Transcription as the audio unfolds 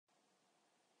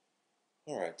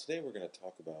Alright, today we're going to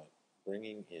talk about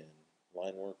bringing in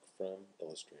line work from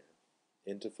Illustrator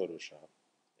into Photoshop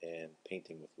and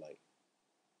painting with light.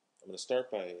 I'm going to start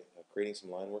by creating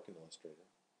some line work in Illustrator.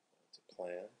 It's a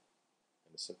plan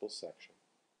and a simple section,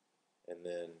 and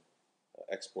then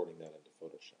exporting that into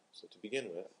Photoshop. So to begin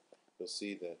with, you'll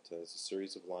see that there's a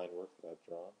series of line work that I've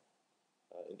drawn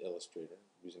in Illustrator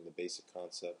using the basic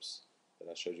concepts that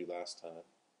I showed you last time.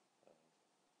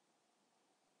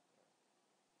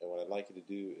 And what I'd like you to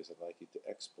do is I'd like you to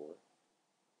export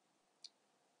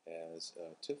as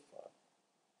a TIFF file.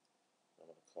 I'm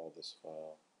going to call this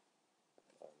file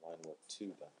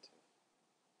linework2.tiff.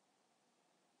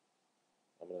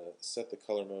 I'm going to set the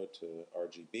color mode to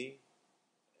RGB,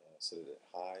 set it at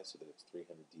high so that it's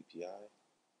 300 dpi,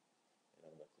 and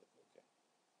I'm going to click OK.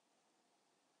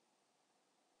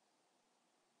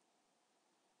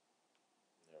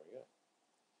 There we go.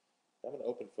 Now I'm going to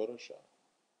open Photoshop.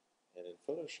 And in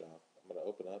Photoshop, I'm going to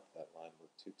open up that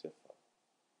linework2 TIFF file.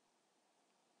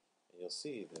 And you'll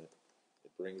see that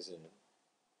it brings in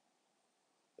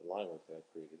the line work that I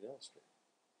created in Illustrator.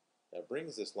 Now it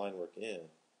brings this line work in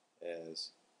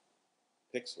as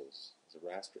pixels, as a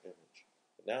raster image.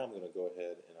 But now I'm going to go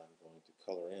ahead and I'm going to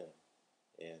color in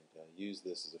and use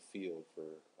this as a field for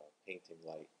painting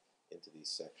light into these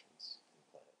sections and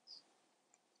plans.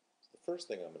 So the first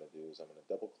thing I'm going to do is I'm going to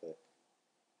double click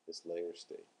this layer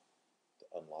state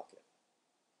to unlock it.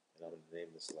 And I'm going to name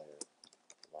this layer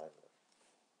line work.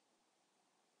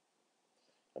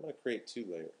 I'm going to create two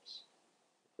layers.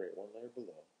 Create one layer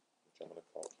below, which I'm going to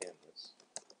call canvas.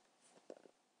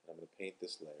 And I'm going to paint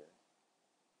this layer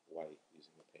white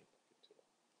using the paint bucket tool.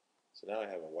 So now I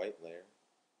have a white layer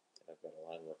and I've got a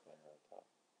line work layer on top.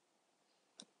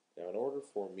 Now in order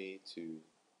for me to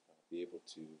be able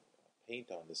to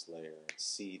paint on this layer and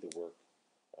see the work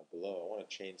below, I want to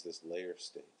change this layer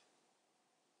state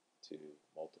to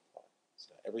multiply.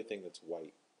 So now everything that's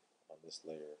white on this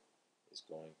layer is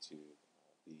going to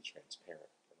be transparent,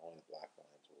 and only the black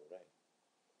lines will remain.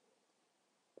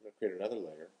 I'm going to create another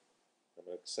layer. I'm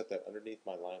going to set that underneath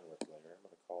my line work layer. I'm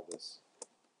going to call this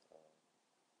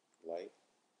light.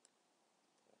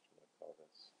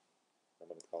 I'm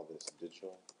going to call this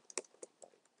digital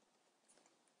light.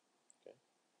 Okay.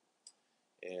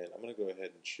 And I'm going to go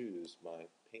ahead and choose my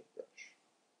paintbrush.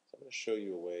 So I'm going to show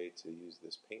you a way to use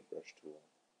this paintbrush tool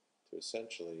to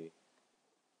essentially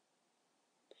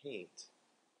paint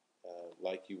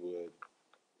like you would,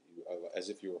 as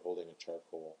if you were holding a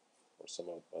charcoal or some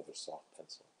other soft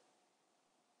pencil.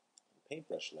 The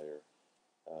paintbrush layer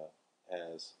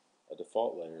has a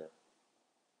default layer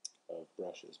of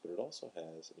brushes, but it also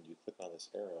has, when you click on this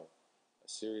arrow, a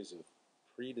series of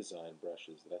pre-designed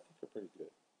brushes that I think are pretty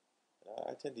good. And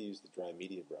I tend to use the dry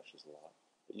media brushes a lot.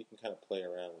 But you can kind of play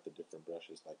around with the different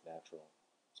brushes like natural,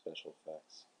 special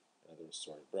effects, and other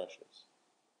assorted brushes.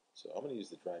 So I'm going to use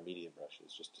the dry media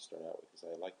brushes just to start out with because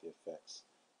I like the effects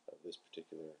of this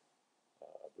particular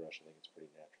brush. I think it's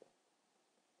pretty natural.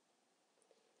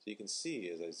 So you can see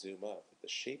as I zoom up that the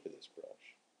shape of this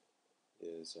brush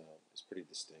is pretty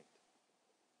distinct.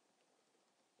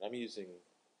 I'm using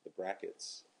the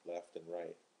brackets left and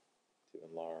right to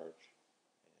enlarge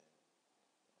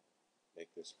and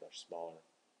make this brush smaller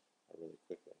really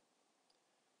quickly.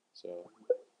 So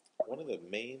one of the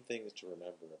main things to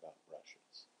remember about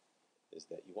brushes is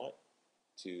that you want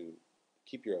to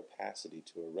keep your opacity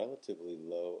to a relatively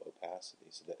low opacity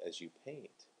so that as you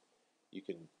paint, you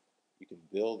can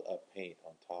build up paint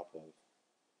on top of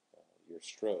your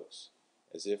strokes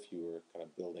as if you were kind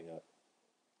of building up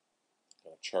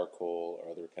charcoal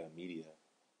or other kind of media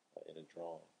in a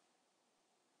drawing.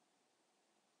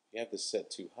 If you have this set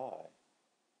too high,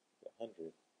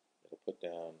 100, it'll put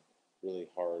down really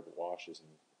hard washes and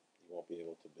you won't be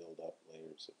able to build up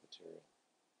layers of material.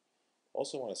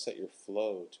 Also want to set your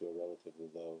flow to a relatively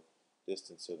low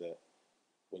distance so that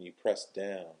when you press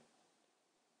down,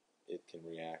 it can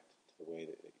react to the way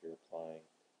that you're applying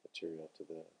material to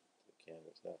the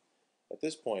canvas. Now, at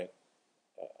this point,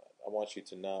 I want you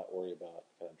to not worry about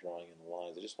kind of drawing in the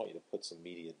lines. I just want you to put some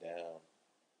media down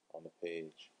on the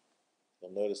page.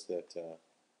 You'll notice that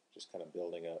just kind of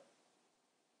building up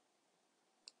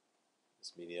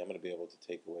this media. I'm going to be able to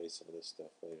take away some of this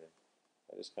stuff later.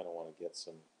 I just kind of want to get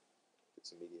some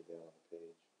media down on the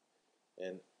page.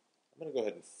 And I'm going to go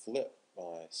ahead and flip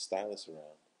my stylus around.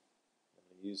 I'm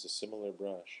going to use a similar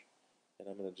brush, and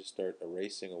I'm going to just start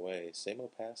erasing away, same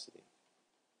opacity.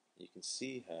 You can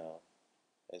see how,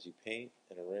 as you paint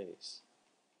and erase,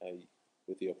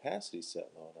 with the opacity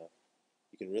set low enough,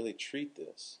 you can really treat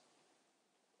this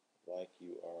like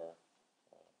you are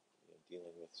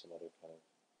dealing with some other kind of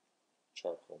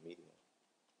charcoal medium.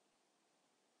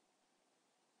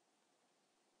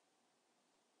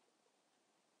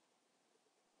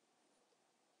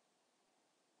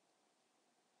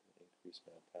 increase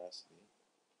my opacity a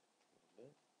little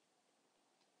bit.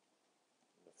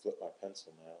 I'm going to flip my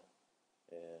pencil now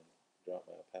and drop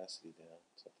my opacity down,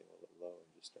 something a little bit low,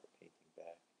 and just start painting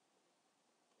back.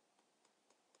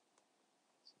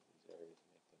 Some of these areas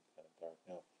make them kind of dark.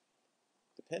 Now,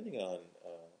 depending on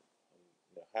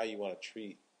how you want to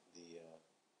treat the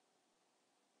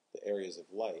areas of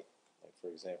light, like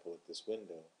for example at this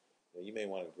window, you may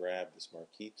want to grab this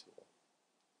marquee tool,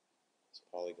 this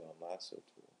polygon lasso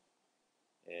tool,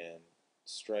 and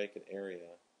strike an area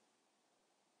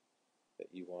that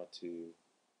you want to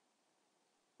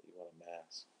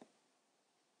mask.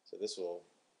 So this will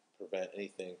prevent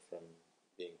anything from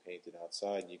being painted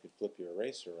outside, and you can flip your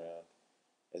eraser around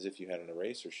as if you had an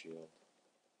eraser shield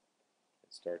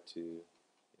and start to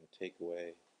take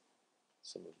away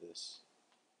some of this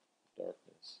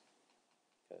darkness,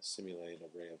 kind of simulate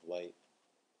a ray of light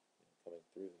coming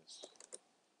through this.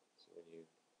 So when you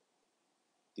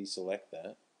deselect that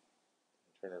and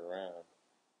turn it around,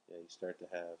 you start to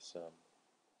have some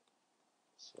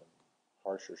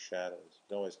harsher shadows. You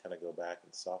can always kind of go back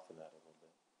and soften that a little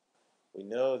bit. We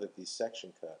know that these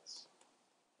section cuts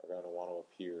are going to want to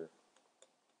appear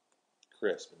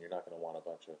crisp, and you're not going to want a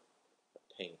bunch of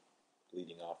paint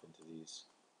bleeding off into these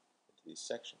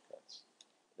section cuts.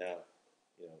 Now,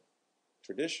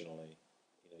 traditionally,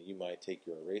 you might take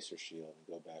your eraser shield and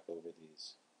go back over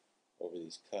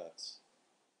these cuts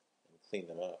and clean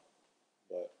them up.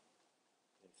 But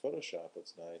in Photoshop,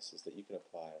 what's nice is that you can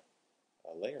apply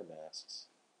layer masks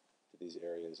to these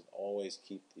areas and always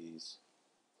keep these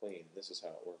clean. This is how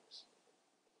it works.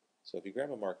 So if you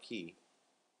grab a marquee,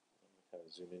 I'm going to kind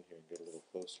of zoom in here and get a little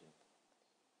closer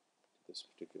to this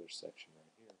particular section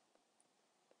right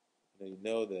here. You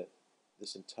know that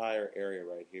this entire area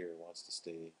right here wants to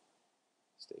stay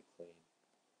clean.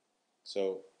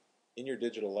 So in your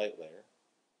digital light layer,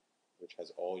 which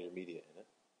has all your media in it,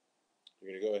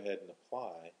 you're going to go ahead and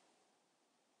apply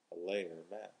a layer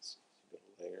mask. So you go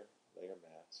to layer, layer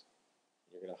mask.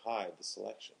 You're going to hide the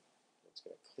selection. It's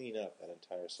going to clean up that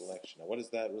entire selection. Now what is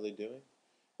that really doing?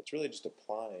 It's really just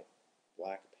applying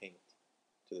black paint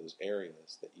to those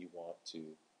areas that you want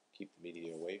to keep the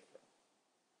media away from.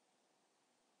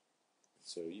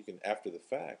 So you can, after the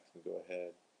fact, you can go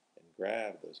ahead and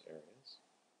grab those areas.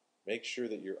 Make sure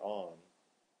that you're on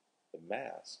the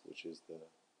mask, which is the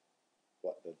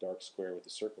dark square with the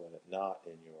circle in it, not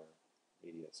in your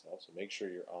media itself. So make sure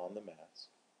you're on the mask.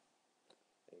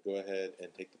 And go ahead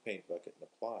and take the paint bucket and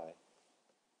apply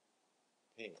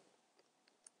paint to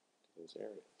those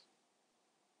areas.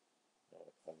 Now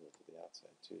I'll apply a little to the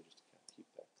outside too, just to kind of keep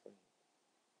that clean.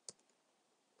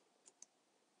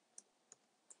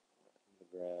 I'm going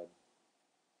to grab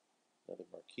another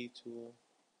marquee tool.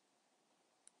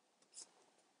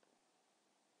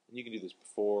 And you can do this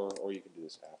before or you can do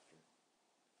this after.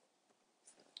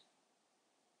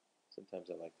 Sometimes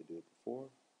I like to do it before.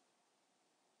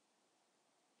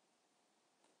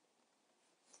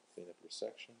 Clean up your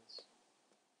sections.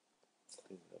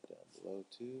 Clean it up down below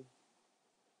too.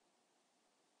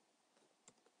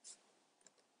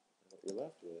 And what you're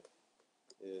left with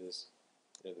is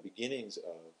the beginnings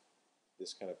of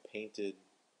this kind of painted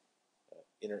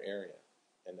inner area.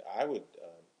 And I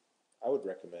would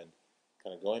recommend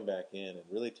kind of going back in and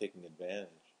really taking advantage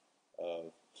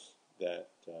of that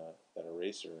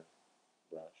eraser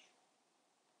brush.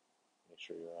 Make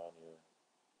sure you're on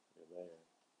your layer.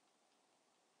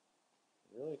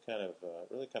 And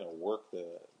really kind of work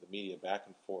the media back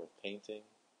and forth, painting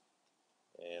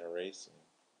and erasing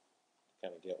to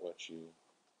kind of get what you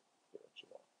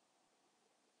want.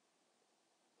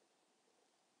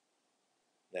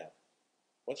 Now,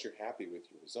 once you're happy with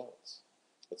your results,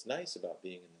 what's nice about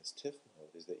being in this TIFF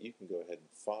mode is that you can go ahead and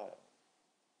file,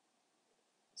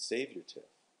 save your TIFF,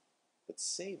 but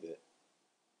save it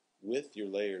with your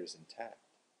layers intact.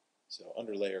 So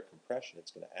under layer compression,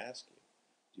 it's going to ask you,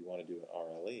 do you want to do an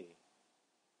RLE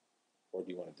or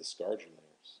do you want to discard your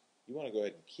layers? You want to go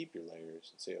ahead and keep your layers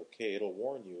and say, okay, it'll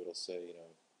warn you, it'll say,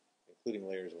 including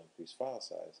layers will increase file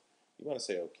size. You want to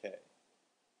say okay.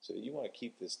 So you want to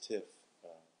keep this TIFF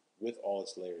with all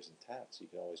its layers intact so you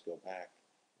can always go back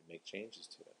and make changes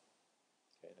to it.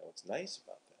 Okay, now what's nice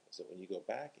about that is that when you go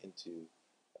back into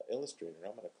Illustrator, and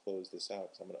I'm going to close this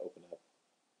out because I'm going to open up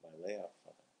my layout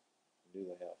file, new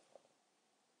layout file.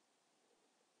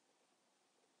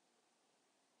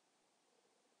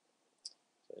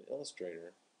 So in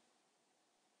Illustrator,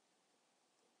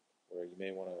 where you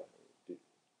may want to do,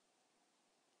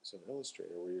 so in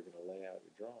Illustrator where you're going to lay out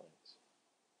your drawings,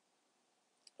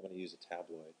 I'm going to use a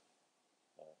tabloid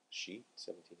sheet,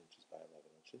 17 inches by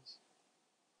 11 inches.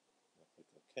 I'm going to click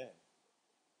OK.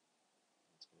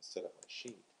 It's going to set up my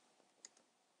sheet,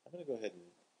 I'm going to go ahead and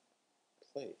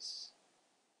place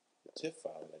the TIFF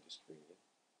file that I just created,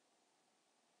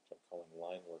 which I'm calling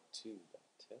linework2.tiff.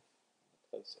 I'm going to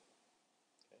place it.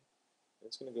 Okay? And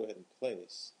it's going to go ahead and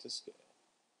place to scale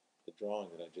the drawing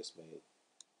that I just made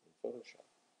in Photoshop.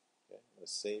 Okay? I'm going to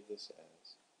save this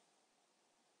as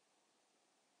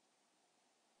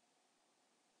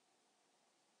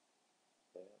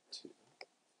layout2.ai.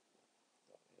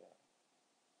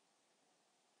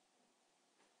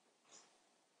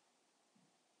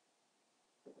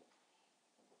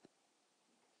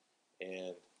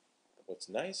 And what's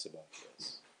nice about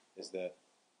this is that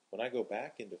when I go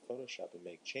back into Photoshop and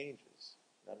make changes,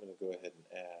 and I'm going to go ahead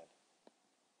and add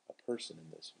a person in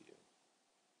this view.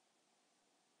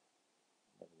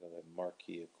 I'm going to go ahead and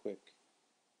marquee a quick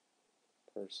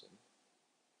person,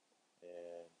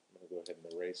 and I'm going to go ahead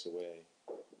and erase away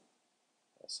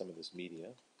some of this media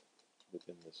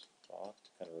within this box to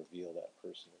kind of reveal that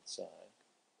person inside.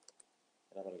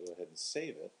 And I'm going to go ahead and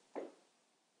save it.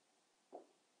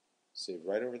 Save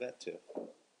right over that TIFF.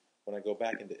 When I go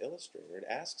back into Illustrator, it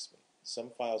asks me,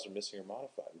 some files are missing or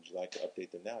modified. Would you like to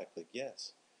update them now? I click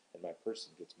yes, and my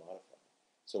person gets modified.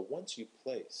 So once you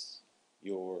place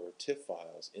your TIFF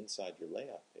files inside your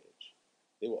layout page,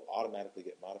 they will automatically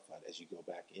get modified as you go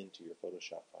back into your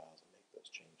Photoshop files and make those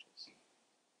changes.